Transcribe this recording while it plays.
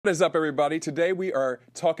What is up, everybody? Today we are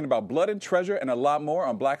talking about Blood and Treasure and a lot more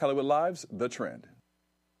on Black Hollywood Live's The Trend.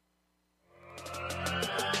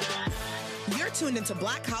 You're tuned into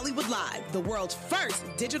Black Hollywood Live, the world's first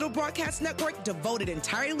digital broadcast network devoted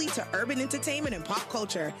entirely to urban entertainment and pop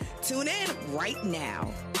culture. Tune in right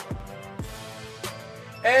now.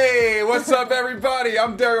 Hey, what's up, everybody?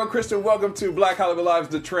 I'm Daryl Christian. Welcome to Black Hollywood Live's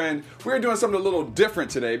The Trend. We're doing something a little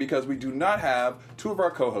different today because we do not have two of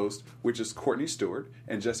our co-hosts, which is Courtney Stewart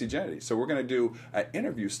and Jesse Jannety. So we're going to do an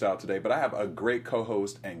interview style today, but I have a great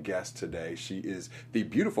co-host and guest today. She is the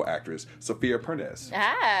beautiful actress, Sophia Perez.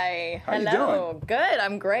 Hi. How Hello. you doing? Good.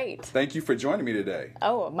 I'm great. Thank you for joining me today.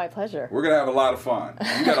 Oh, my pleasure. We're going to have a lot of fun.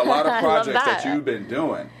 You got a lot of I love projects that that. you've been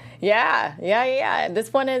doing. Yeah.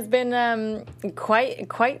 This one has been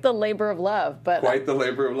quite the labor of love, but Quite the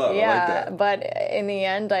labor of love. yeah. I like that. But in the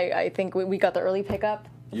end, I think we got the early pickup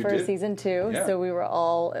You for did? season 2, Yeah. so we were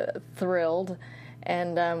all thrilled,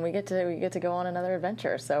 and we get to go on another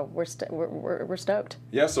adventure. So we're stoked.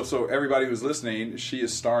 Yeah, so everybody who's listening, she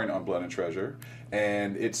is starring on Blood and Treasure,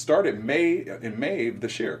 and it started in May of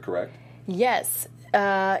this year, correct? Yes,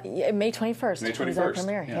 May 21st. May 21st. was our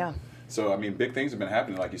premiere. Yeah. So, I mean, big things have been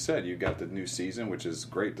happening. Like you said, you got the new season, which is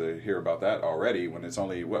great to hear about that already when it's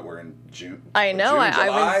only, we're in June? I know, June, I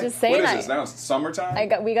July? was just saying What is I- this now? It's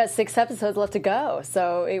summertime? We got 6 episodes left to go,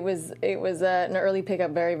 so it was an early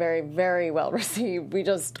pickup, very, very, very well received.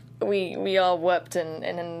 We all whooped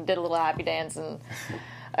and did a little happy dance, and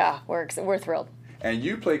we're thrilled. And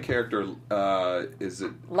you play character, is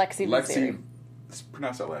it? Lexi Vaziri.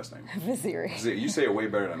 Pronounce that last name. Vaziri. See, you say it way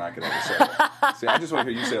better than I could ever say it. See, I just want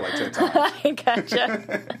to hear you say it like 10 times. I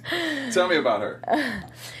gotcha. Tell me about her.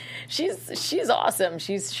 She's awesome.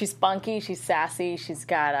 She's spunky. She's sassy. She's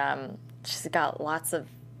got lots of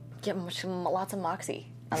moxie.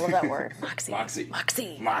 I love that word. Moxie.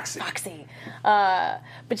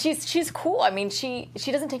 But she's cool. I mean, she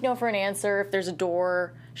doesn't take no for an answer. If there's a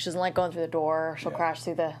door, she doesn't like going through the door. She'll crash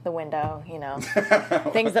through the window,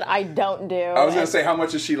 Things that I don't do. I was going to say, how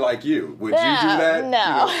much is she like you? Would you do that?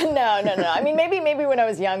 No. I mean, maybe when I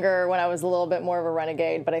was younger, when I was a little bit more of a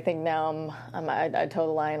renegade, but I think now I toe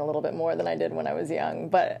the line a little bit more than I did when I was young.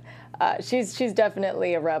 But she's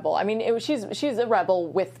definitely a rebel. I mean, she's a rebel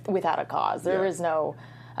without a cause. There is no.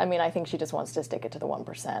 I mean, I think she just wants to stick it to the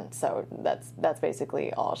 1%. So that's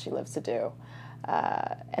basically all she lives to do.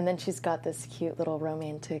 And then she's got this cute little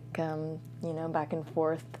romantic, back and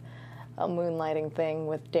forth moonlighting thing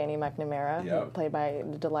with Danny McNamara, played by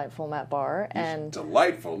the delightful Matt Barr. And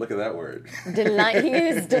delightful. Look at that word. He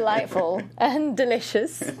is delightful and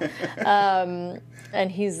delicious. And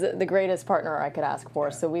he's the greatest partner I could ask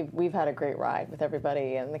for. So we've had a great ride with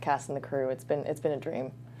everybody and the cast and the crew. It's been a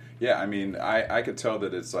dream. Yeah, I mean, I could tell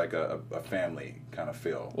that it's like a family kind of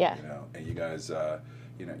feel. Yeah. And you guys,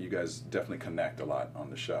 you guys definitely connect a lot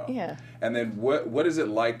on the show. Yeah. And then what is it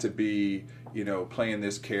like to be, playing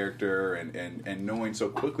this character and knowing so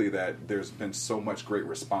quickly that there's been so much great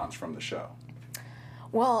response from the show?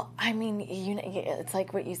 Well, I mean, it's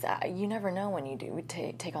like what you said. You never know when you do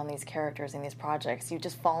take on these characters and these projects. You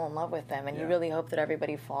just fall in love with them, and you really hope that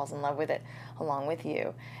everybody falls in love with it along with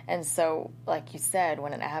you. And so, like you said,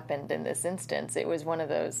 when it happened in this instance, it was one of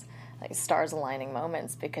those like stars aligning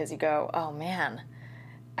moments because you go, "Oh man,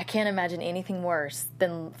 I can't imagine anything worse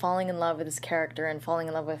than falling in love with this character and falling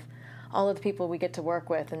in love with all of the people we get to work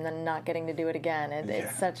with, and then not getting to do it again."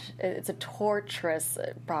 It's a torturous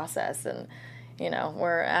process, and.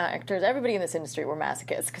 We're actors. Everybody in this industry, we're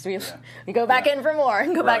masochists because we go back in for more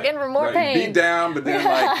and go back in for more pain. Beat down, but then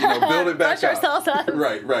build it back Brush up. ourselves up.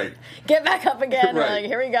 Right. Get back up again. Right. We're like,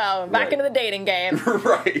 here we go, back into the dating game.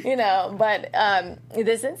 Right. But in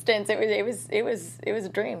this instance, it was a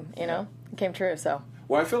dream. It came true. So.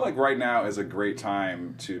 Well, I feel like right now is a great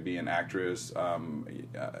time to be an actress,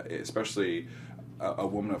 especially a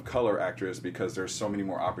woman of color actress, because there's so many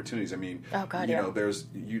more opportunities. I mean, there's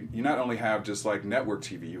you not only have just like network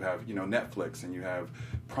TV, you have Netflix, and you have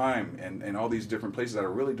Prime, and all these different places that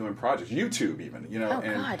are really doing projects. YouTube even,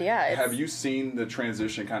 Have you seen the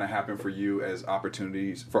transition kind of happen for you as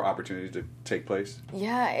opportunities to take place?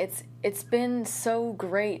 Yeah, it's been so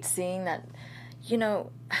great seeing that,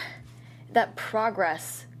 that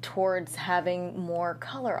progress towards having more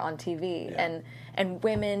color on TV and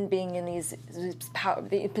women being in these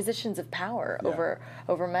positions of power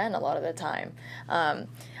over men a lot of the time.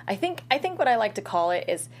 I think what I like to call it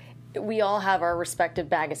is we all have our respective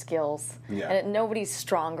bag of skills, and nobody's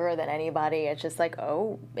stronger than anybody. It's just like,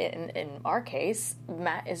 in our case,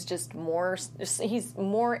 Matt is just he's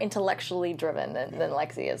more intellectually driven than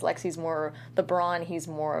Lexi is. Lexi's more the brawn, he's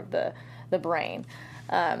more of the brain.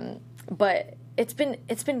 But it's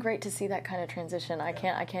been great to see that kind of transition. I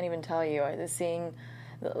can't even tell you. Seeing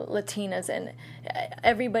Latinas and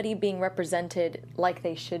everybody being represented like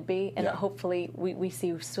they should be, and hopefully we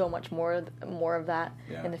see so much more of that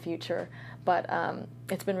in the future. But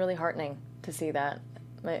it's been really heartening to see that.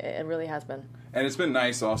 It really has been. And it's been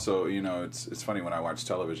nice also, it's funny when I watch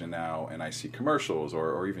television now and I see commercials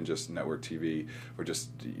or even just network TV or just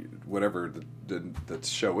whatever the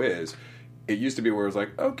show is. It used to be where it was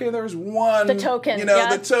like, okay, there's one, the token,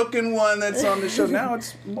 the token one that's on the show. Now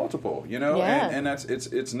it's multiple, Yeah. and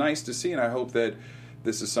it's nice to see, and I hope that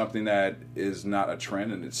this is something that is not a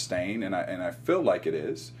trend and it's staying, and I feel like it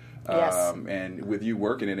is. Yes. And with you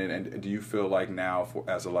working in it, and do you feel like now,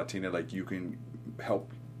 as a Latina, like you can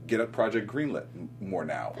help get a project greenlit more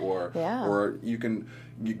now, or you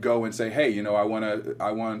go and say, hey, I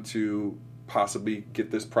want to possibly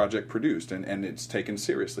get this project produced, and it's taken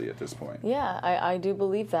seriously at this point. Yeah, I do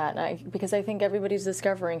believe that, because I think everybody's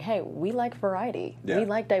discovering, hey, we like variety, we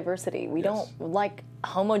like diversity, we don't like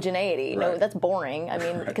homogeneity. Right. No, that's boring. I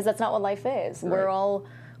mean, because that's not what life is. Right.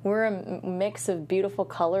 We're a mix of beautiful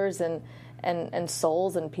colors and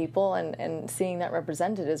souls and people, and seeing that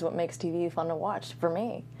represented is what makes TV fun to watch for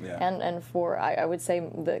me, and for I would say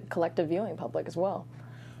the collective viewing public as well.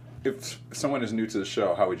 If someone is new to the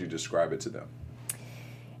show, how would you describe it to them?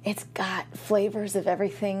 It's got flavors of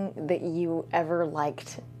everything that you ever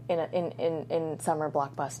liked in summer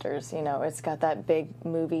blockbusters. It's got that big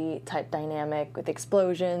movie type dynamic with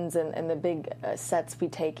explosions and the big sets we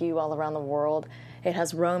take you all around the world. It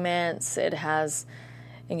has romance. It has,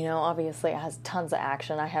 obviously it has tons of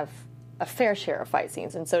action. I have a fair share of fight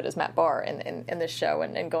scenes, and so does Matt Barr in this show.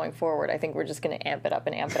 And going forward, I think we're just going to amp it up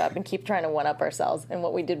and keep trying to one-up ourselves in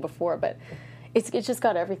what we did before. But it's just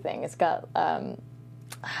got everything. It's got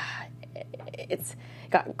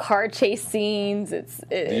got car chase scenes.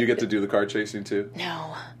 Do you get to do the car chasing too?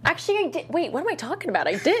 No. Actually, I did. Wait, what am I talking about?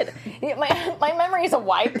 I did. My memory is a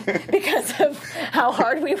wipe because of how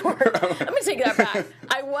hard we worked. Let me take that back.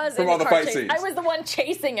 I was From in all the the car fight chase. scenes. I was the one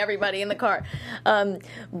chasing everybody in the car.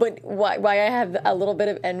 But why I have a little bit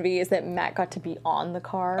of envy is that Matt got to be on the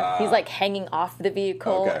car. He's like hanging off the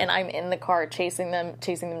vehicle, and I'm in the car chasing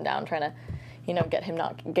them down, trying to get him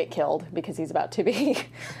not get killed because he's about to be.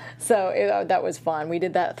 So that was fun. We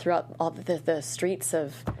did that throughout all the streets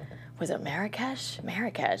of, was it Marrakesh?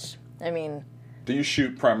 Marrakesh. I mean. Do you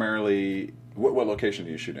shoot primarily, what location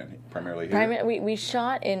do you shoot in? Primarily here? We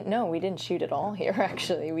shot in, no, we didn't shoot at all here,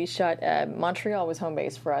 actually. We shot, Montreal was home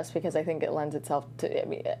base for us because I think it lends itself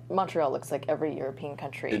to, Montreal looks like every European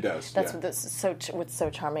country. It does, That's what's so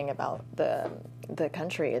charming about the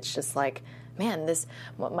country. It's just like, man,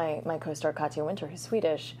 my co-star Katja Winter, who's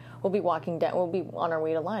Swedish, we'll be walking down, we'll be on our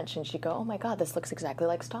way to lunch, and she'd go, oh my God, this looks exactly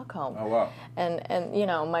like Stockholm. Oh, wow. And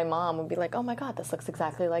my mom would be like, oh my God, this looks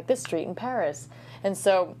exactly like this street in Paris. And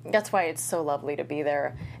so that's why it's so lovely to be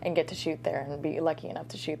there and get to shoot there and be lucky enough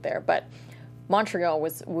to shoot there. But Montreal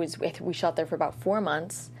we shot there for about 4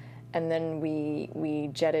 months, and then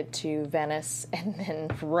we jetted to Venice and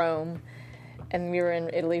then Rome. And we were in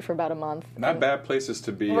Italy for about a month. Not bad places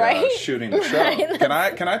to be shooting a show.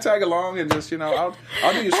 Right? Can I tag along and just I'll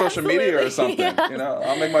do your social media or something. Yeah.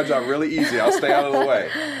 I'll make my job really easy. I'll stay out of the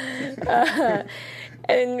way.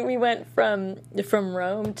 And we went from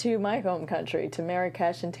Rome to my home country, to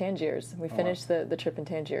Marrakesh and Tangiers. We finished the trip in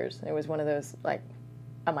Tangiers. It was one of those like,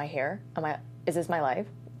 am I here? Is this my life?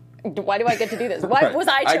 Why do I get to do this? Why was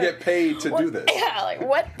I? I get paid to do this. Yeah, like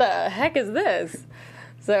what the heck is this?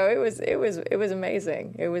 So it was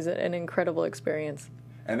amazing. It was an incredible experience.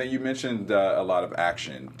 And then you mentioned a lot of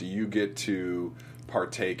action. Do you get to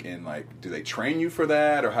partake in, do they train you for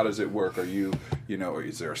that, or how does it work? Are you,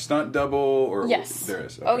 is there a stunt double? Or yes. There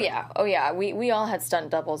is. Okay. Oh yeah. We all had stunt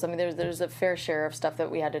doubles. I mean, there's a fair share of stuff that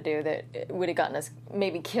we had to do that would have gotten us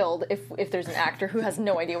maybe killed if there's an actor who has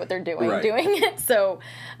no idea what they're doing it. So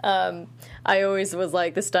I always was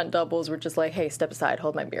like, the stunt doubles were just like, hey, step aside,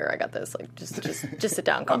 hold my beer, I got this. Like, just sit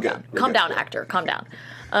down, calm down, actor, calm down.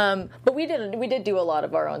 But we did do a lot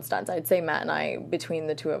of our own stunts. I'd say Matt and I, between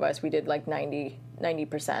the two of us, we did like 90%,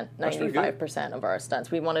 95% of our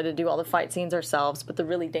stunts. We wanted to do all the fight scenes ourselves, but the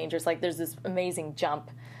really dangerous, like there's this amazing jump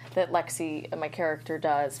that Lexi, my character,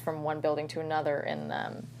 does from one building to another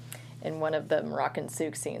in one of the Moroccan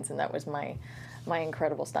souk scenes, and that was my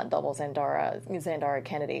incredible stunt double, Xandara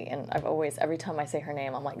Kennedy. And I've always, every time I say her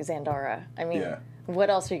name, I'm like, Xandara. I mean, what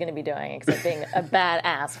else are you going to be doing except being a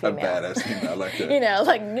badass female? A badass female, I like that.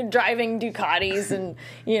 Like driving Ducatis and,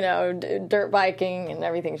 dirt biking and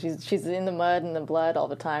everything. She's in the mud and the blood all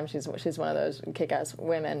the time. She's one of those kick-ass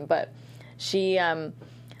women. But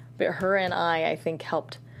her and I think,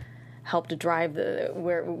 helped helped drive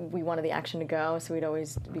where we wanted the action to go. So we'd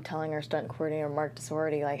always be telling our stunt coordinator, Mark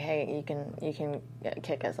Desority, like, hey, you can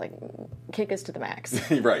kick us to the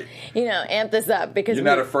max. Right. Amp this up because you're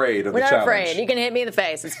not afraid of the challenge. We're not afraid. You can hit me in the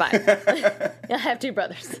face. It's fine. I have 2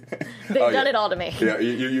 brothers. They've done it all to me. Yeah,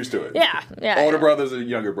 you're used to it. Yeah. Older brothers or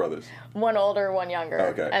younger brothers? One older, one younger.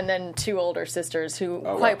 Okay. And then 2 older sisters who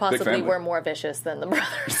quite possibly were more vicious than the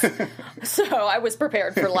brothers. So I was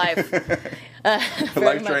prepared for life.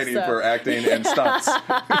 Life training for acting and stunts.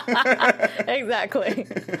 Exactly.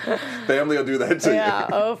 Family will do that to you. Yeah,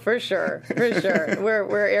 oh, for sure.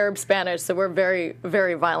 We're Arab Spanish, so we're very,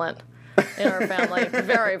 very violent in our family.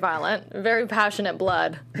 Very violent. Very passionate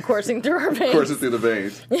blood coursing through our veins. Coursing through the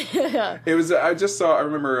veins. Yeah. It was, I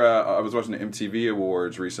remember I was watching the MTV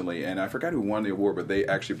Awards recently, and I forgot who won the award, but they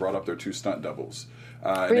actually brought up their 2 stunt doubles.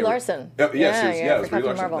 Brie Larson. Yes, it was Brie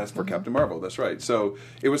Larson. Marvel. That's for Captain Marvel. That's right. So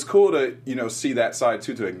it was cool to see that side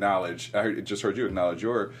too, to acknowledge. I just heard you acknowledge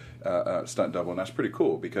your stunt double, and that's pretty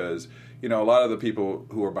cool because a lot of the people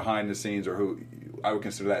who are behind the scenes, or who I would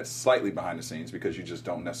consider that slightly behind the scenes because you just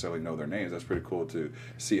don't necessarily know their names. That's pretty cool to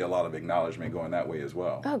see a lot of acknowledgement going that way as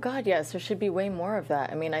well. Oh God, yes, there should be way more of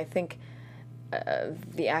that. I mean, I think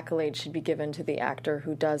the accolade should be given to the actor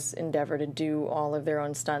who does endeavor to do all of their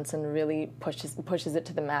own stunts and really pushes it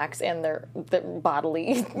to the max, and their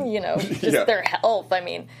bodily, their health. I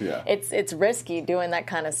mean, it's risky doing that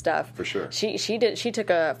kind of stuff. For sure. She took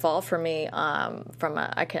a fall for me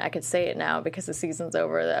I could say it now because the season's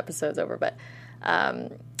over, the episode's over, but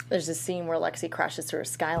there's a scene where Lexi crashes through a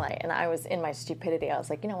skylight, and I was in my stupidity. I was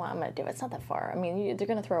like, you know what, I'm going to do it. It's not that far. I mean, they're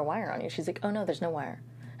going to throw a wire on you. She's like, oh no, there's no wire.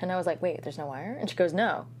 And I was like, wait, there's no wire? And she goes,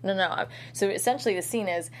 no. So essentially the scene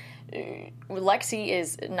is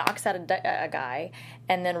Lexi knocks out a guy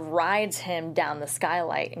and then rides him down the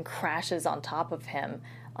skylight and crashes on top of him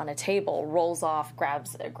on a table, rolls off,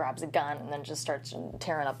 grabs a gun, and then just starts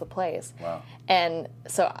tearing up the place. Wow. And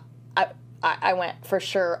so I went, for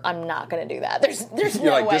sure, I'm not going to do that. There's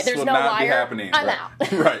no way. There's no wire. Be happening. I'm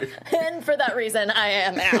out. Right. And for that reason, I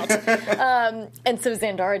am out. And so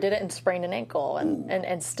Zandara did it and sprained an ankle,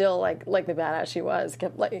 and still, like the badass she was,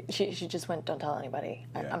 kept she just went, don't tell anybody.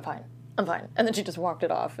 I'm fine. And then she just walked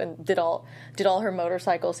it off and did all her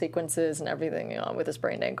motorcycle sequences and everything, with a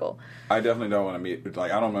sprained ankle. I definitely don't want to meet. I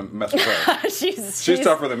don't want to mess with her. she's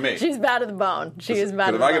tougher than me. She's bad to the bone. She is bad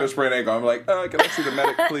to the bone. If I get a sprained ankle, I'm like, can I see the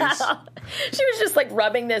medic, please? She was just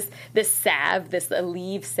rubbing this salve, this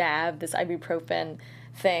Aleve salve, this ibuprofen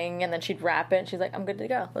thing, and then she'd wrap it. And she's like, I'm good to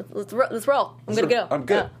go. Let's roll. I'm good to go. I'm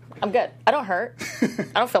good. I'm good. I don't hurt.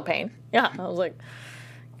 I don't feel pain. Yeah. I was like,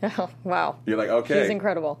 oh, wow. You're like, okay. She's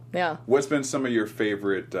incredible. Yeah. What's been some of your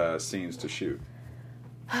favorite scenes to shoot?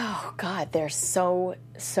 Oh, God, there's so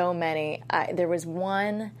many. There was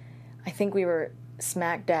one, I think we were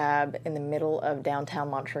smack dab in the middle of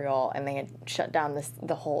downtown Montreal, and they had shut down this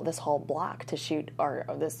whole block to shoot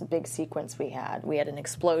this big sequence we had. We had an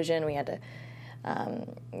explosion. We had to...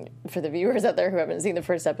 for the viewers out there who haven't seen the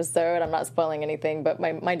first episode, I'm not spoiling anything, but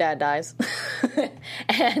my dad dies.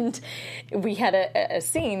 And we had a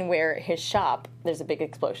scene where his shop, there's a big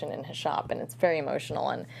explosion in his shop, and it's very emotional,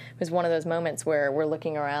 and it was one of those moments where we're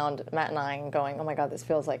looking around, Matt and I, and going, oh my God, this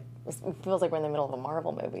feels like we're in the middle of a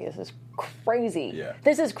Marvel movie. This is crazy. Yeah.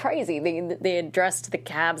 This is crazy. They had dressed the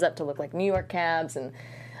cabs up to look like New York cabs, and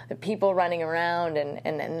the people running around, and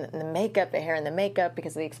the makeup, the hair and the makeup,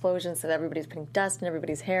 because of the explosions, so everybody's putting dust in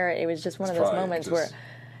everybody's hair. It was just one of those moments where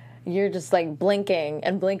you're just blinking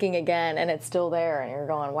and blinking again, and it's still there, and you're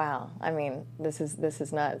going, wow. I mean, this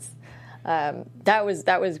is nuts. That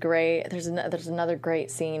was great. There's another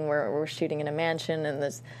great scene where we're shooting in a mansion, and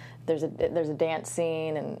there's a dance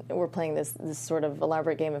scene, and we're playing this sort of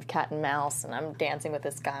elaborate game of cat and mouse, and I'm dancing with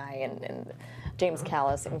this guy, and James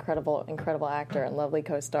Callis, incredible actor and lovely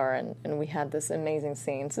co-star, and we had this amazing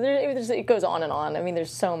scene. So it goes on and on. I mean,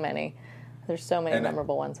 there's so many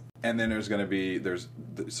memorable ones. And then there's going to be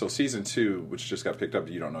so season 2, which just got picked up.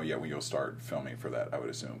 You don't know yet when you'll start filming for that. I would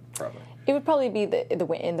assume probably. It would probably be in the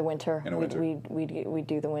winter. In the winter. We'd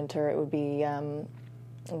do the winter. It would be.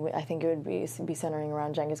 I think it would be centering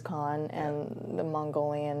around Genghis Khan and the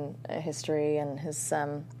Mongolian history and his.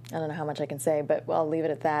 I don't know how much I can say, but I'll leave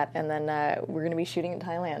it at that. And then we're going to be shooting in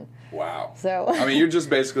Thailand. Wow. So I mean, you're just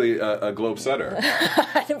basically a globe setter.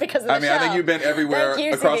 Because of the show. I think you've been everywhere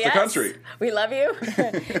across the country. We love you.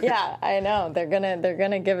 Yeah, I know. They're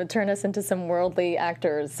gonna turn us into some worldly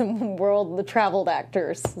actors, some world traveled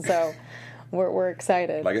actors. So. We're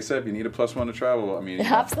excited. Like I said, if you need a +1 to travel, I mean,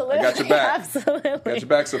 absolutely. I got your back. Absolutely. Got your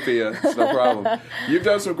back, Sophia. It's no problem. You've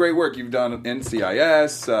done some great work. You've done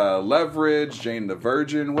NCIS, Leverage, Jane the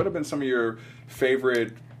Virgin. What have been some of your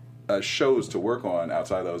favorite shows to work on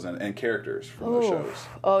outside of those, and characters from those shows?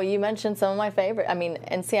 Oh, you mentioned some of my favorite. I mean,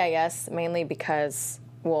 NCIS mainly because,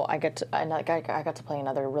 well, I got to play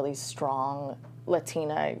another really strong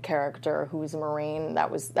Latina character who was a Marine.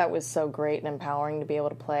 That was so great and empowering to be able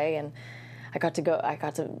to play, and I got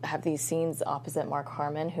to have these scenes opposite Mark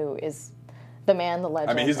Harmon, who is the man, the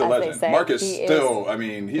legend. I mean, he's the legend. Mark is still. I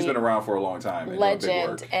mean, he's been around for a long time. And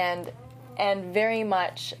legend, and very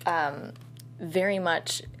much the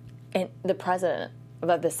president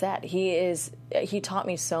of the set. He taught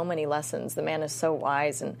me so many lessons. The man is so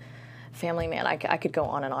wise and family man. I could go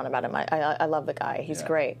on and on about him. I love the guy. He's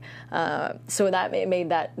great. So it made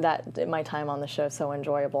that my time on the show so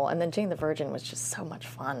enjoyable. And then Jane the Virgin was just so much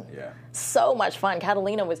fun. Yeah. So much fun.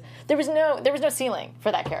 Catalina there was no ceiling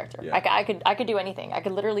for that character. Yeah. I could do anything. I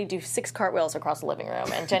could literally do 6 cartwheels across the living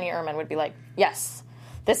room, and Jenny Erman would be like, "Yes,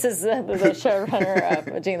 this is the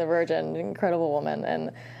showrunner of Jane the Virgin, incredible woman."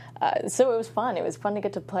 And so it was fun. It was fun to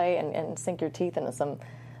get to play and sink your teeth into something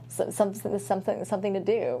to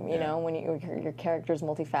do. You know, when your character's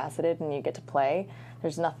multifaceted and you get to play,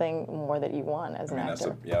 there's nothing more that you want as an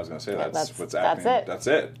actor. I was going to say that's what's acting. That's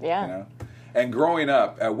it. Yeah. You know? And growing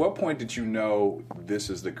up, at what point did you know this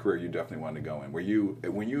is the career you definitely wanted to go in? Were you,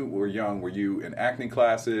 when you were young, were you in acting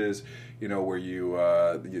classes? You know, were you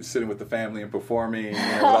sitting with the family and performing, you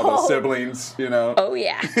know, with all those siblings, you know? Oh,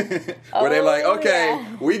 yeah. Were they like, okay,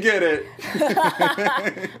 we get it.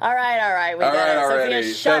 all right, we all get right, it. already.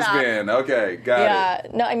 Sophia, shut Thespian. up. Okay, got it. Yeah,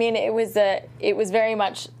 no, I mean, it was very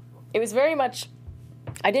much,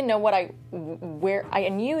 I didn't know I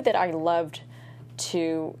knew that I loved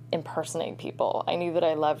to impersonate people. I knew that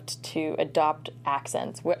I loved to adopt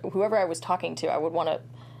accents. Whoever I was talking to, I would want to,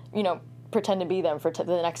 you know, pretend to be them for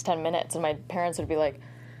the next 10 minutes, and my parents would be like,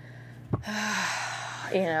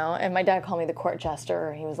 you know, and my dad called me the court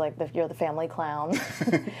jester. He was like, "You're the family clown.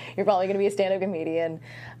 You're probably going to be a stand-up comedian,"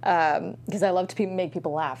 because I love to make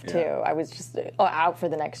people laugh too. Yeah. I was just out for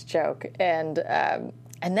the next joke, and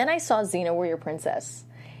then I saw Xena Warrior Princess,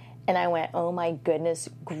 and I went, "Oh my goodness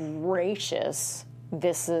gracious,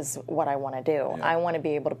 this is what I want to do. Yeah. I want to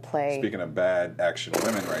be able to play." Speaking of bad action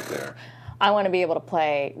women, right there. I want to be able to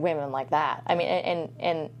play women like that. I mean,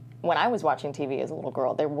 and when I was watching TV as a little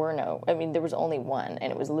girl, there was only one,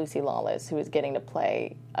 and it was Lucy Lawless, who was getting to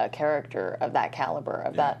play a character of that caliber,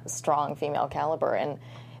 of that strong female caliber, and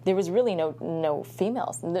there was really no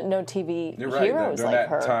females, no TV heroes during like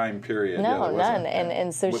her. That time period. No, none.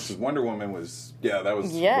 And so Wonder Woman was, that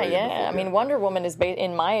was. Yeah. I mean, Wonder Woman is,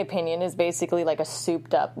 in my opinion, is basically like a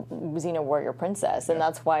souped up Xena Warrior Princess, and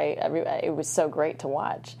that's why it was so great to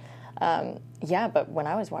watch. But when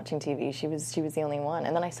I was watching TV, she was the only one.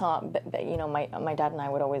 And then I saw, you know, my dad and I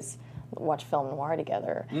would always watch film noir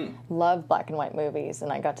together. Loved black and white movies,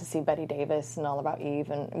 and I got to see Bette Davis and All About Eve,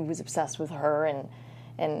 and was obsessed with her and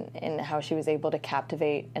how she was able to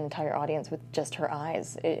captivate an entire audience with just her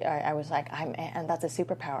eyes. I was like, and that's a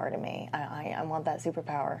superpower to me. I want that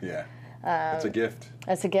superpower. Yeah. It's a gift.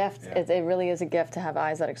 It's a gift. Yeah. It really is a gift to have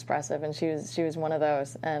eyes that expressive, and she was one of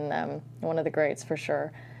those, and one of the greats for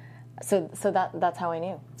sure. So that's how I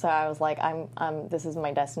knew. So I was like, this is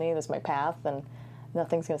my destiny, this is my path, and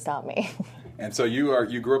nothing's going to stop me. And so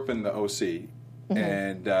you grew up in the OC,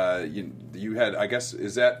 and you had, I guess,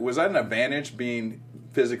 was that an advantage being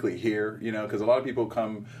physically here? You know, because a lot of people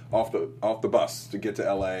come off the bus to get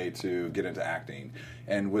to LA to get into acting,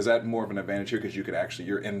 and was that more of an advantage here because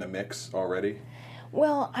you're in the mix already?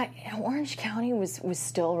 Well, Orange County was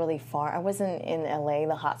still really far. I wasn't in LA,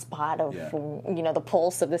 the hot spot of the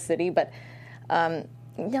pulse of the city, but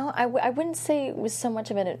no, I wouldn't say it was so much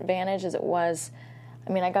of an advantage as it was.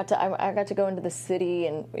 I mean, I got to go into the city,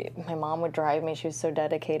 and my mom would drive me. She was so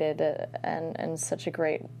dedicated and such a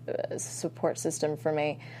great support system for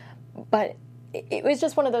me. But it was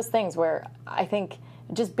just one of those things where I think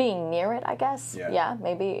just being near it, I guess,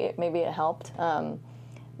 maybe it helped.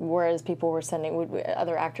 Whereas people were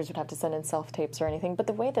other actors would have to send in self-tapes or anything. But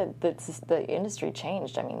the way that the industry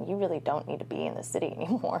changed, I mean, you really don't need to be in the city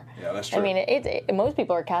anymore. Yeah, that's true. I mean, most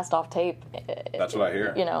people are cast off tape. That's what I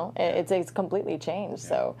hear. You know, it's completely changed. Yeah.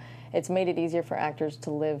 So it's made it easier for actors to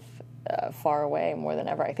live far away more than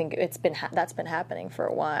ever. I think that's been happening for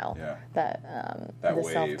a while. Yeah.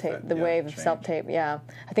 The wave of self-tape. Yeah.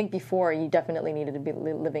 I think before you definitely needed to be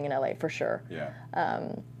living in LA for sure. Yeah.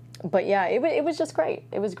 But yeah, it was just great.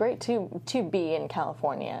 It was great to be in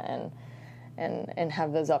California and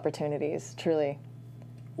have those opportunities, truly.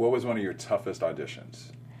 What was one of your toughest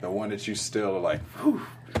auditions? The one that you still are like, whew,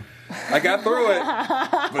 I got through it,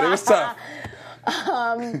 but it was tough.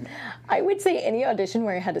 I would say any audition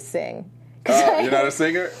where I had to sing. You're not a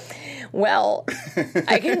singer? Well,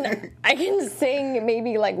 I can sing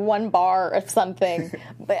maybe like one bar of something,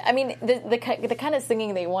 but I mean the kind of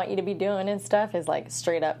singing they want you to be doing and stuff is like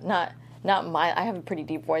straight up not my. I have a pretty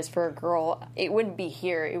deep voice for a girl. It wouldn't be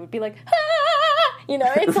here. It would be like, you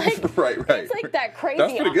know, it's like right. It's like that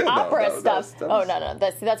crazy good, opera stuff. Oh no,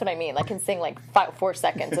 that's what I mean. I can sing like 4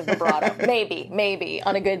 seconds of vibrato, maybe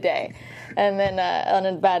on a good day, and then on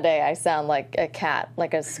a bad day I sound like a cat,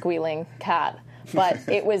 like a squealing cat. But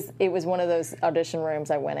it was one of those audition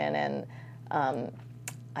rooms I went in, and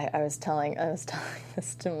I was telling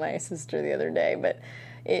this to my sister the other day, but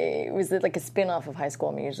it was like a spin-off of High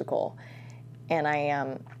School Musical, and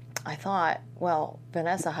I thought, well,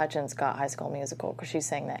 Vanessa Hudgens got High School Musical because she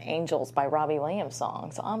sang that Angels by Robbie Williams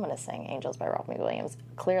song, so I'm going to sing Angels by Robbie Williams.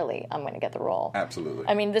 Clearly, I'm going to get the role. Absolutely.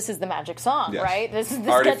 I mean, this is the magic song, yes. Right? This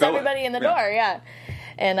gets everybody in the door, yeah.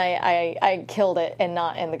 And I killed it, and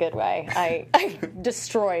not in the good way. I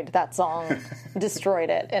destroyed that song,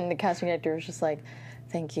 destroyed it, and the casting director was just like,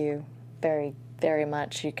 thank you very, very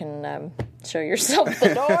much. You can show yourself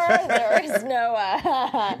the door. There is no...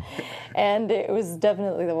 And it was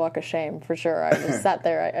definitely the walk of shame, for sure. I just sat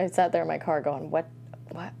there. I sat there in my car going, what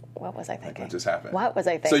was I thinking? What just happened? What was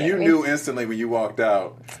I thinking? So you knew instantly when you walked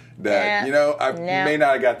out that, I may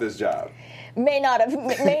not have got this job. May not is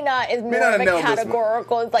more of a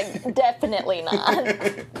categorical. It's like definitely not.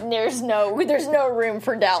 There's no room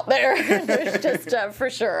for doubt there. There's just for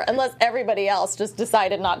sure, unless everybody else just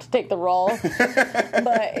decided not to take the role.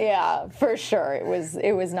 But yeah, for sure,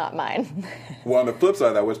 it was not mine. Well, on the flip side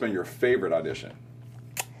of that, what's been your favorite audition?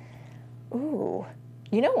 Ooh,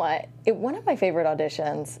 you know what? One of my favorite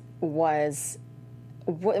auditions was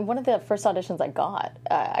one of the first auditions I got.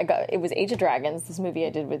 It was Age of Dragons. This movie I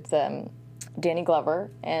did with Danny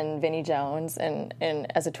Glover and Vinnie Jones, and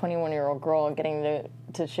as a 21-year-old girl getting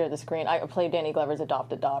to share the screen. I played Danny Glover's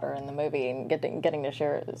adopted daughter in the movie, and getting to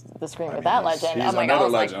share the screen with that legend. He's another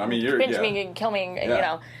legend. Like, you're pinch me and kill me, you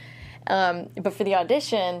know. But for the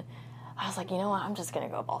audition, I was like, you know what? I'm just going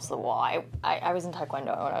to go balls to the wall. I was in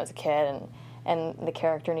Taekwondo when I was a kid, and the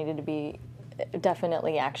character needed to be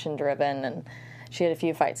definitely action-driven, and she had a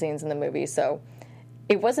few fight scenes in the movie, so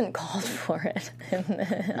it wasn't called for it in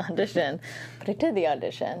the audition, but I did the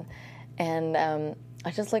audition, and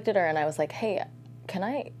I just looked at her and I was like, "Hey,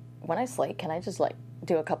 when I slate, can I just like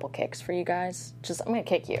do a couple kicks for you guys? I'm gonna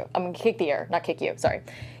kick you. I'm gonna kick the air, not kick you. Sorry,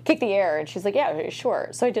 kick the air." And she's like, "Yeah, sure."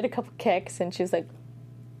 So I did a couple kicks, and she was like,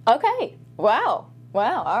 "Okay, wow,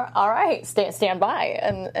 all right, stand by."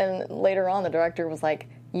 And later on, the director was like,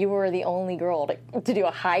 "You were the only girl to do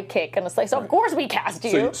a high kick and a slate, so of course we cast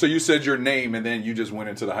you." So you said your name, and then you just went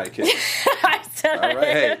into the high kick. I said, all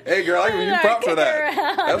right, hey girl, I give you props for that.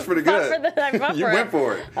 That's pretty good. You went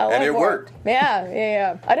for it, and it worked.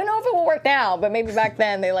 Yeah. I don't know if it will work now, but maybe back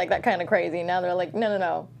then they like that kind of crazy. Now they're like,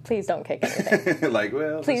 no, please don't kick anything. Like,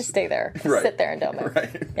 well, please stay there, right. Sit there and don't move.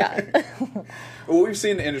 Right. Yeah. Well, we've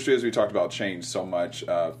seen the industry, as we talked about, change so much.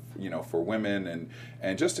 For women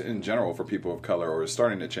and just in general for people of color, or is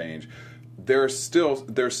starting to change. There's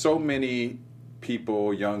so many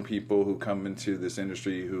people, young people, who come into this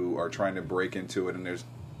industry who are trying to break into it, and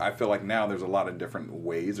I feel like now there's a lot of different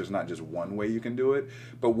ways. There's not just one way you can do it.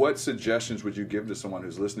 But what suggestions would you give to someone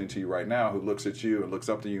who's listening to you right now, who looks at you and looks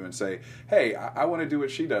up to you and say, "Hey, I want to do what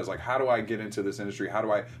she does. Like, how do I get into this industry? How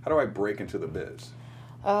do I break into the biz?"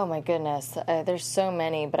 Oh my goodness, there's so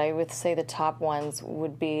many, but I would say the top ones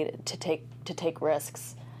would be to take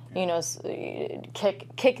risks. You know,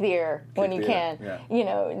 kick the air when you can. Yeah. You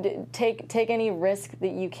know, take any risk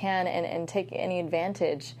that you can, and take any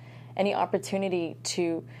advantage, any opportunity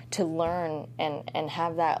to learn and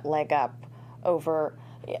have that leg up over.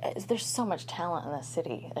 There's so much talent in this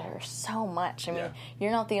city. There's so much. I mean,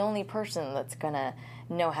 You're not the only person that's gonna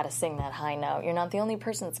know how to sing that high note. You're not the only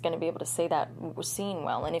person that's going to be able to say that scene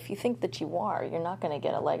well. And if you think that you are, you're not going to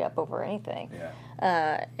get a leg up over anything.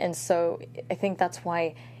 Yeah. And so I think that's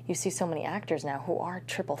why you see so many actors now who are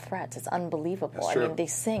triple threats. It's unbelievable. That's true. I mean, they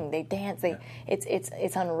sing, they dance,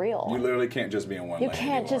 it's unreal. You literally can't just be in one lane. You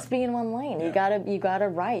can't just be in one lane. Yeah. You gotta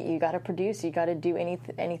write, you gotta produce, you gotta do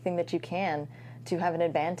anything that you can to have an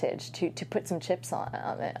advantage, to put some chips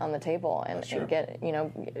on the table and get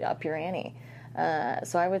up your ante.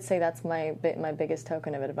 So I would say that's my biggest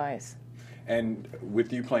token of advice. And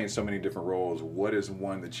with you playing so many different roles, what is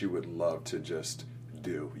one that you would love to just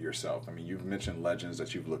do yourself? I mean, you've mentioned legends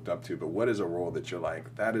that you've looked up to, but what is a role that you're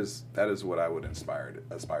like, that is what I would aspire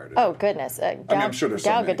to Oh, do? Goodness. I'm sure there's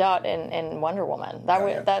Gal so many. Gadot in Wonder Woman.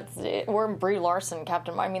 We're Brie Larson,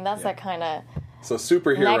 Captain Marvel. I mean, that's that kind of... So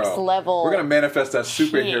superhero. Next level. We're going to manifest that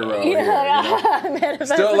superhero here.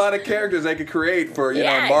 Still a lot of characters they could create for,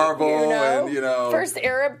 Marvel and. First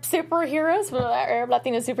Arab superheroes, Arab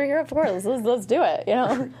Latino superhero, of course. Let's do it,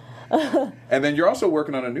 And then you're also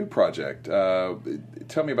working on a new project.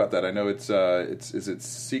 Tell me about that. I know it's is it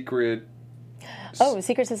Secret...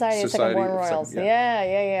 Secret Society of Second Born Royals.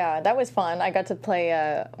 Yeah. That was fun. I got to play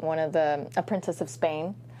a princess of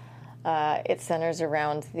Spain. It centers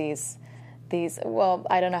around these. Well,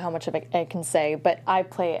 I don't know how much of it I can say, but I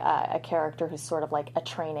play a character who's sort of like a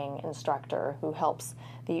training instructor who helps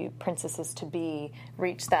the princesses to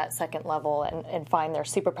reach that second level and find their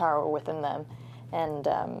superpower within them, and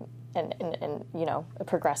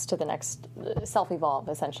progress to the next, self-evolve,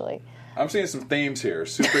 essentially. I'm seeing some themes here: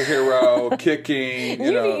 superhero, kicking.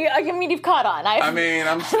 You've caught on. I'm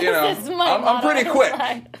pretty quick.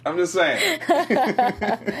 I'm just saying.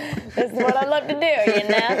 This is what I love to do,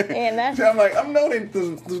 I'm noting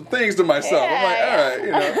some things to myself. Yeah, I'm like,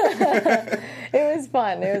 all right, It was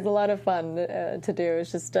fun. It was a lot of fun to do. It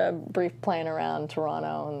was just a brief playing around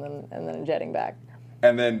Toronto and then jetting back.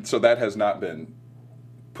 And then, so that has not been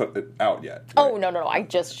put out yet. Right? Oh no! I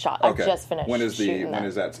just shot. Okay. I just finished. When is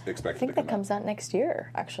that expected? I think that comes out next year,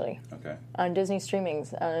 actually. Okay. On Disney streaming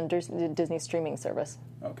service.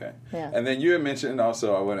 Okay. Yeah. And then you had mentioned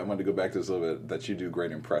also, I wanted to go back to this a little bit, that you do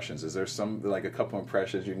great impressions. Is there a couple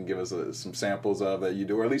impressions you can give us some samples of that you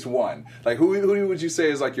do, or at least one? Like who would you say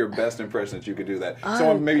is like your best impression that you could do that?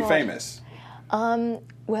 Someone maybe famous.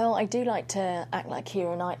 Well, I do like to act like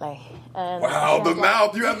Keira Knightley. Wow, the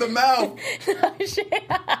mouth! You have the mouth!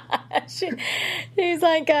 She's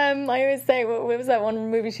like, I always say, what was that one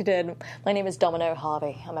movie she did? My name is Domino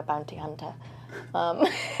Harvey. I'm a bounty hunter.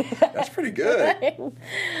 That's pretty good.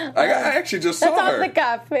 I actually just saw her. That's off the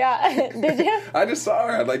cuff, yeah. Did you? I just saw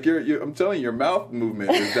her. Like I'm telling you, your mouth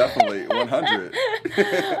movement is definitely 100.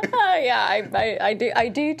 Yeah, I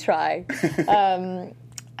do try.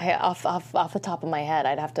 Off the top of my head,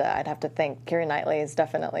 I'd have to think. Keira Knightley is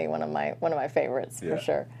definitely one of my favorites, for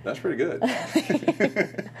sure. That's pretty good.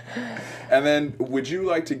 And then, would you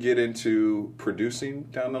like to get into producing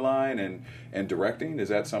down the line and directing? Is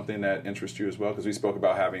that something that interests you as well? Because we spoke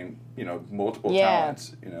about having multiple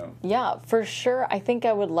talents. Yeah, for sure. I think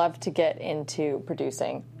I would love to get into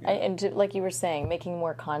producing, and like you were saying, making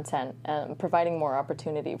more content, providing more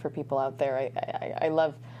opportunity for people out there.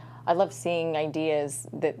 I love seeing ideas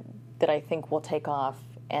that I think will take off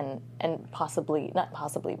and possibly, not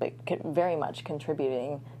possibly, but very much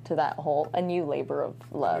contributing to that whole, a new labor of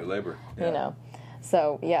love. New labor, yeah.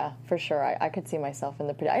 So, yeah, for sure, I could see myself in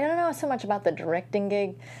the I don't know so much about the directing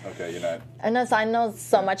gig. Okay, you're not... I know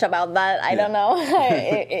so much about that. I don't know.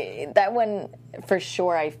 That one, for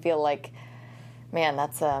sure, I feel like, man,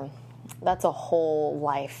 that's a whole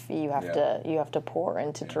life you have to pour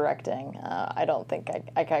into directing. I don't think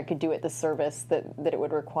I could do it the service that it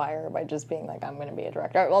would require by just being like, I'm going to be a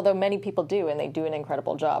director. Although many people do, and they do an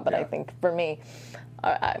incredible job. But I think for me,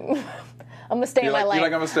 I'm going to stay in my lane. I'm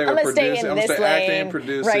going to stay with producing. I'm going to stay acting,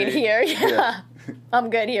 producing. Right here. Yeah. I'm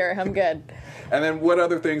good here. I'm good. And then what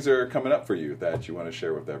other things are coming up for you that you want to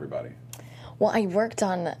share with everybody? Well, I worked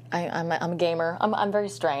on. I'm a gamer. I'm very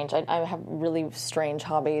strange. I have really strange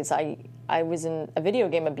hobbies. I was a video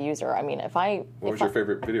game abuser. I mean, What was your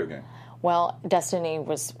favorite video game? Well, Destiny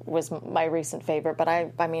was my recent favorite, but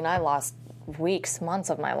I lost months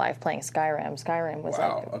of my life playing Skyrim. Skyrim was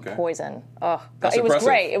poison. Oh, God. It was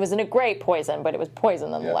great. It was a great poison, but it was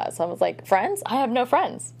poison nonetheless. Yeah. I was like, friends? I have no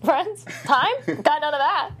friends. Friends? Time? Got none of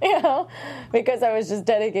that. Because I was just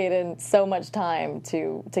dedicating so much time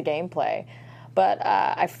to gameplay. But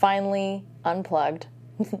I finally unplugged,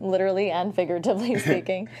 literally and figuratively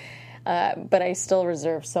speaking. But I still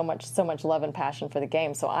reserve so much love and passion for the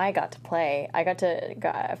game. So I got to play. I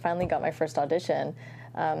finally got my first audition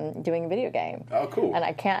doing a video game. Oh, cool! And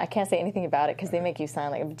I can't say anything about it because they make you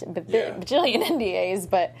sign like a bajillion NDAs.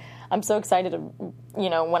 But I'm so excited to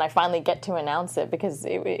when I finally get to announce it because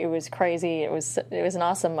it was crazy. It was an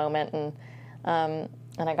awesome moment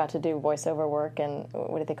and I got to do voiceover work and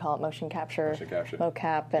what do they call it? Motion capture.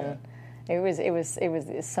 Mocap, and it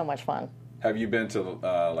was so much fun. Have you been to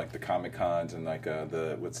like the Comic Cons and like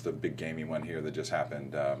what's the big gaming one here that just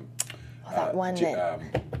happened? That one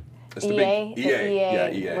it's EA,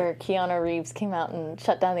 EA, where Keanu Reeves came out and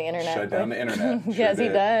shut down the internet. Shut down the internet. Yes, he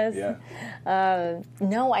does. Yeah.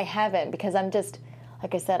 No, I haven't because I'm just.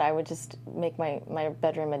 Like I said, I would just make my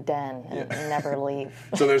bedroom a den and never leave.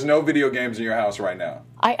 So there's no video games in your house right now?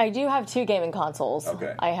 I do have 2 gaming consoles.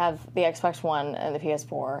 Okay. I have the Xbox One and the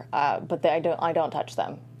PS4, but I don't touch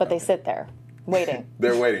them. But they sit there. Waiting.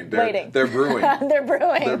 They're waiting. Waiting. They're brewing. They're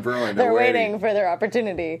brewing. They're brewing. They're waiting for their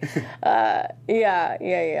opportunity.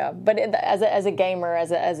 Yeah. But as a gamer,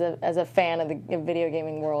 as a fan of the video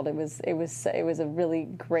gaming world, it was a really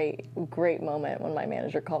great moment when my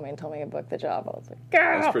manager called me and told me I booked the job. I was like,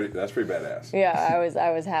 that's pretty badass. Yeah,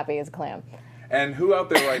 I was happy as a clam. And who out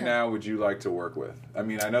there right now would you like to work with? I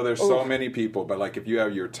mean, I know there's so many people, but like if you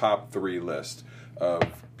have your top 3 list of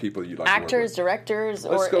people you'd like to work with. Actors, directors,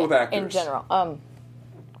 Let's go with actors. In general.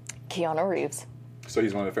 Keanu Reeves. So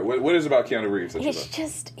he's one of the favorite. What is it about Keanu Reeves that you love?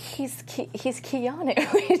 He's Keanu.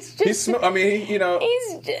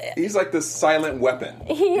 He's like the silent weapon.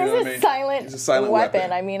 He is a silent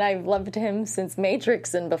weapon. I mean, I've loved him since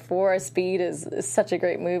Matrix and before. Speed is such a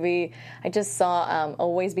great movie. I just saw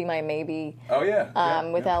Always Be My Maybe. Oh yeah.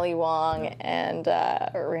 With Ali Wong and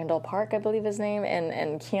Randall Park, I believe his name,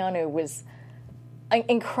 and Keanu was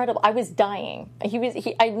incredible. I was dying.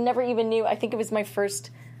 I never even knew. I think it was my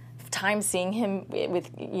first time seeing him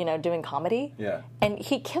with doing comedy. Yeah. And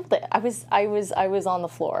he killed it. I was on the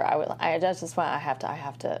floor. I just went. I have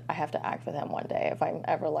to act with him one day if I'm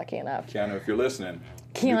ever lucky enough. Keanu, if you're listening.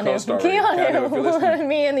 Keanu, if you're listening.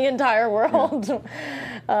 Me and the entire world.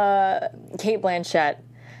 Yeah. Cate Blanchett.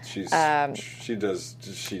 She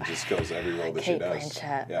just goes every role that she does. Cate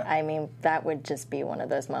Blanchett. Yeah. I mean, that would just be one of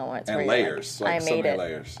those moments and where layers. I made it.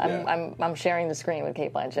 Layers. Yeah. I'm sharing the screen with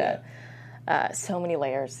Cate Blanchett. Yeah. So many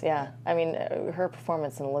layers. Yeah. I mean, her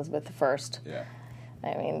performance in Elizabeth I. Yeah.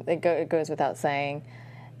 I mean, it goes without saying.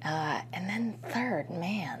 And then third,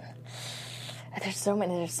 man, there's so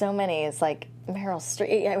many. It's like Meryl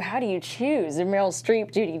Streep. How do you choose? Meryl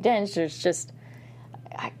Streep, Judi Dench. There's just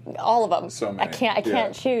all of them. So many. I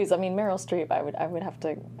can't choose. I mean, Meryl Streep. I would have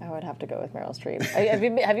to go with Meryl Streep. Have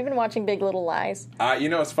you been watching Big Little Lies?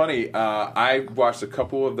 It's funny. I watched a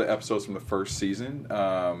couple of the episodes from the first season.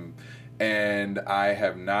 And I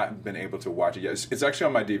have not been able to watch it yet. It's actually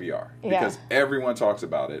on my DVR because everyone talks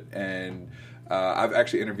about it, and I've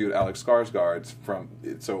actually interviewed Alex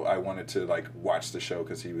Skarsgård so I wanted to watch the show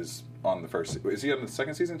because he was on the first. Is he on the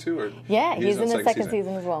second season too? Or yeah, he's in the second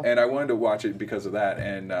season as well. And I wanted to watch it because of that.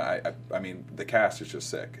 And I mean, the cast is just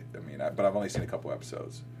sick. I mean, but I've only seen a couple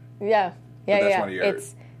episodes. Yeah. That's one of your.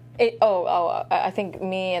 I think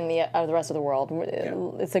me and the rest of the world.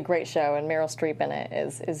 It's a great show, and Meryl Streep in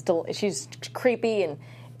it she's creepy and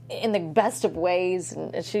in the best of ways,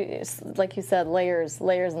 and she, like you said, layers and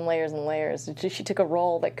layers and layers. She took a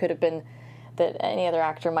role that could have been that any other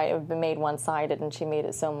actor might have been made one-sided, and she made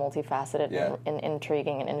it so multifaceted and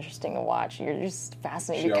intriguing and interesting to watch. You're just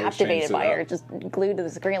fascinated, you're captivated by her, just glued to the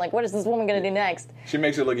screen. Like, what is this woman going to do next? She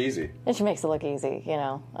makes it look easy. And she makes it look easy,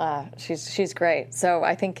 she's great. So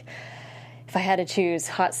I think if I had to choose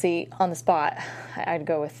hot seat on the spot, I'd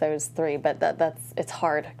go with those three. But it's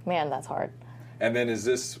hard, man. That's hard. And then is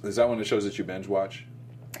that one of the shows that you binge watch?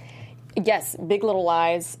 Yes, Big Little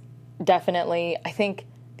Lies, definitely. I think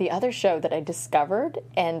the other show that I discovered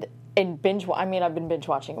and binge. I mean, I've been binge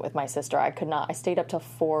watching it with my sister. I could not. I stayed up till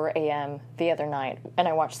 4 a.m. the other night, and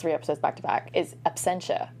I watched 3 episodes back to back. Is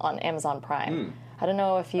Absentia on Amazon Prime? I don't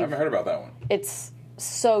know if you. I haven't heard about that one. It's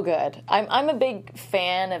so good. I'm a big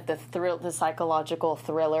fan of the psychological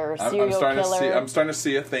thriller, serial killer. I'm starting to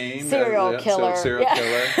see a theme. Serial killer.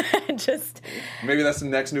 Just maybe that's the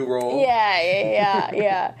next new role.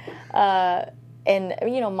 Yeah. And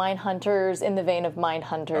Mindhunters, in the vein of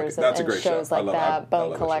Mindhunters, that's and a great shows show. like that,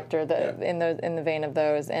 Bone Collector, in the vein of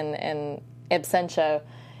those, and Absentia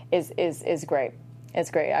is great. It's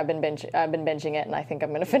great. I've been binging it, and I think I'm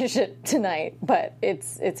going to finish it tonight. But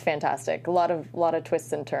it's fantastic. A lot of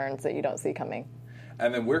twists and turns that you don't see coming.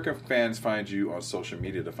 And then, where can fans find you on social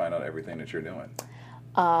media to find out everything that you're doing?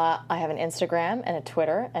 I have an Instagram and a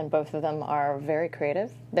Twitter, and both of them are very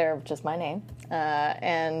creative. They're just my name,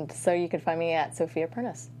 and so you can find me at Sophia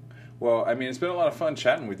Pernas. Well, I mean, it's been a lot of fun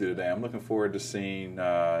chatting with you today. I'm looking forward to seeing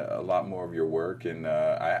a lot more of your work, and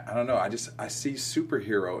I don't know. I see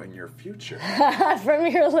superhero in your future. From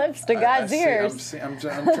your lips to God's ears. I'm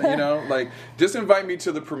just invite me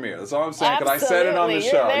to the premiere. That's all I'm saying. Because I said it on the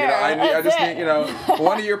show. I just need,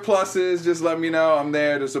 one of your pluses. Just let me know. I'm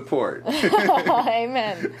there to support.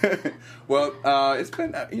 Amen. Well, it's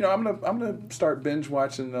been. I'm gonna start binge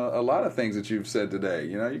watching a lot of things that you've said today.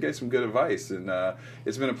 You gave some good advice, and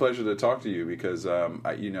it's been a pleasure to talk to you because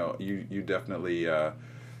you definitely are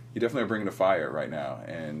bringing the fire right now,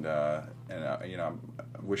 and I'm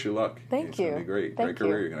wish you luck. Thank you. It's going to be great. Thank great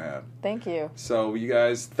career you're going to have. Thank you. So, you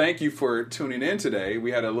guys, thank you for tuning in today.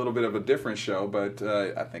 We had a little bit of a different show, but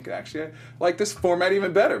I think actually I like this format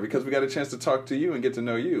even better because we got a chance to talk to you and get to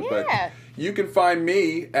know you. Yeah. But you can find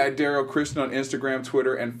me at Daryl Christian on Instagram,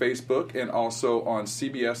 Twitter, and Facebook, and also on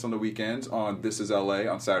CBS on the weekends on This Is LA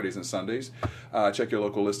on Saturdays and Sundays. Check your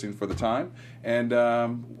local listing for the time, and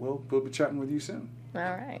we'll be chatting with you soon. All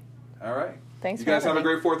right. All right. Thanks. You guys have a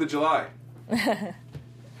great 4th of July.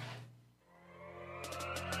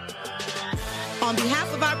 On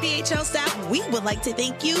behalf of our BHL staff, we would like to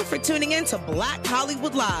thank you for tuning in to Black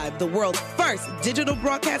Hollywood Live, the world's first digital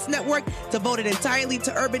broadcast network devoted entirely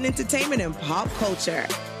to urban entertainment and pop culture.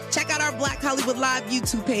 Check out our Black Hollywood Live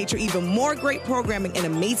YouTube page for even more great programming and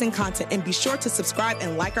amazing content. And be sure to subscribe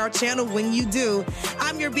and like our channel when you do.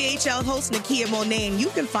 I'm your BHL host, Nakia Monet, and you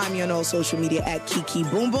can find me on all social media at Kiki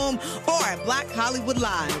Boom Boom or at Black Hollywood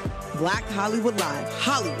Live. Black Hollywood Live,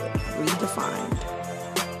 Hollywood redefined.